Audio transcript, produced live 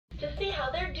to see how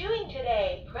they're doing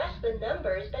today. Press the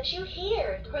numbers that you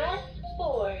hear. Press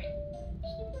 4.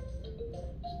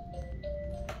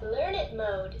 Learn it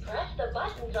mode. Press the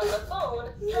buttons on the phone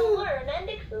to learn and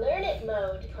learn it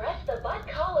mode. Press the button.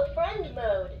 Call a friend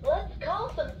mode. Let's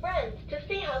call some friends to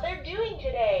see how they're doing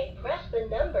today. Press the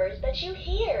numbers that you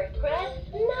hear. Press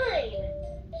 9.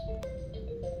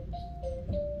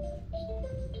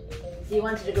 So you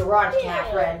went to the garage,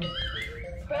 Catherine.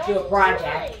 Press Do a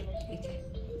project. 9.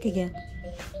 Again.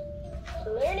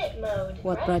 Learn it mode.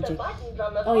 What Press project? the buttons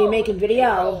on the Oh, phone. you're making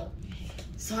video.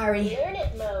 Sorry. Learn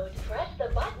it mode. Press the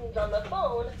buttons on the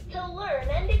phone to learn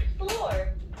and explore.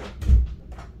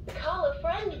 Call a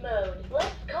friend mode.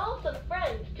 Let's call some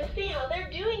friends to see how they're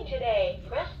doing today.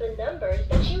 Press the numbers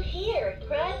that you hear.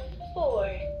 Press 4.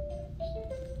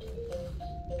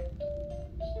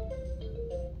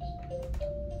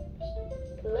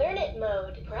 Learn it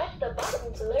mode. Press the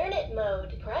buttons. Learn it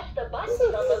mode. Press the buttons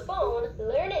on the phone.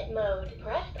 Learn it mode.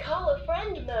 Press call a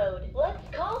friend mode. Let's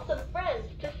call some friends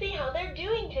to see how they're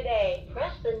doing today.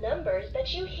 Press the numbers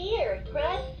that you hear.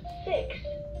 Press 6.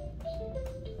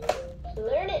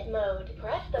 Learn it mode.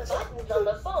 Press the buttons on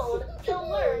the phone to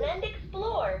learn and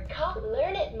explore. Call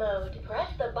Learn it mode. Press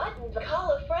the buttons.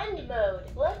 Call a friend mode.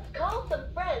 Let's call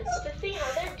some friends to see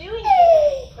how they're doing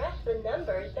today. Press the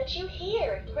numbers that you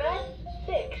hear. Press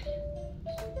 6.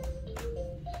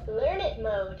 Learn it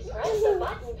mode. Press the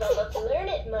buttons on the Learn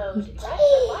it mode. Press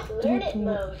the button. Learn it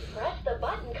mode. Press the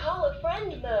button. Call a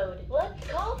friend mode. Let's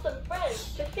call some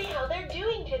friends to see how they're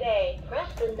doing today. Press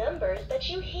the numbers that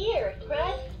you hear.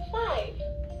 Press 5.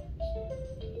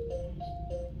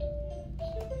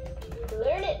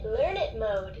 Learn it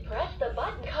mode. Press the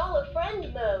button. Call a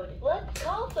friend mode. Let's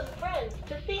call some friends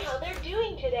to see how they're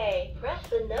doing today. Press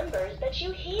the numbers that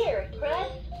you hear. Press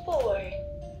 4.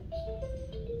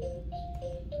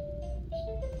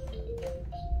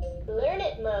 Learn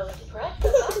it mode. Press the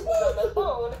buttons on the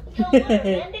phone to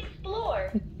learn and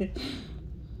explore.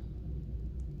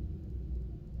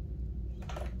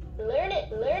 Learn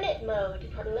it mode.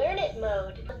 Learn it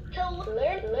mode.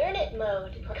 Learn it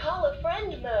mode. Call a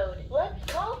friend mode. Let's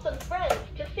call some friends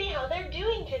to see how they're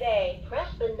doing today. Press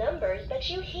the numbers that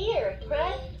you hear.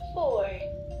 Press 4.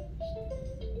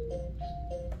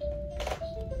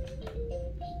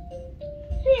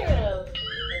 Zero.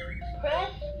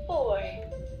 Press 4.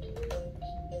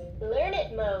 Learn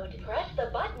it mode. Press the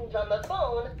buttons on the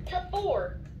phone to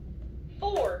 4.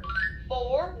 4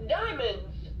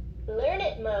 diamonds. Learn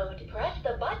it mode. Press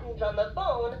the buttons on the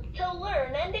phone to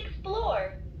learn and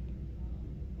explore.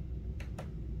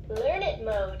 Learn it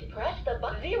mode. Press the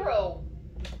button. 0.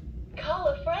 Call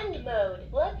a friend mode.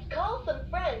 Let's call some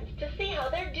friends to see how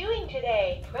they're doing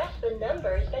today. Press the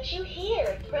numbers that you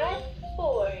hear. Press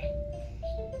 4.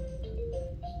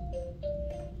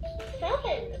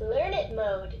 7. Learn it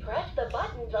mode. Press the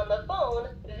buttons on the phone.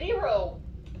 0.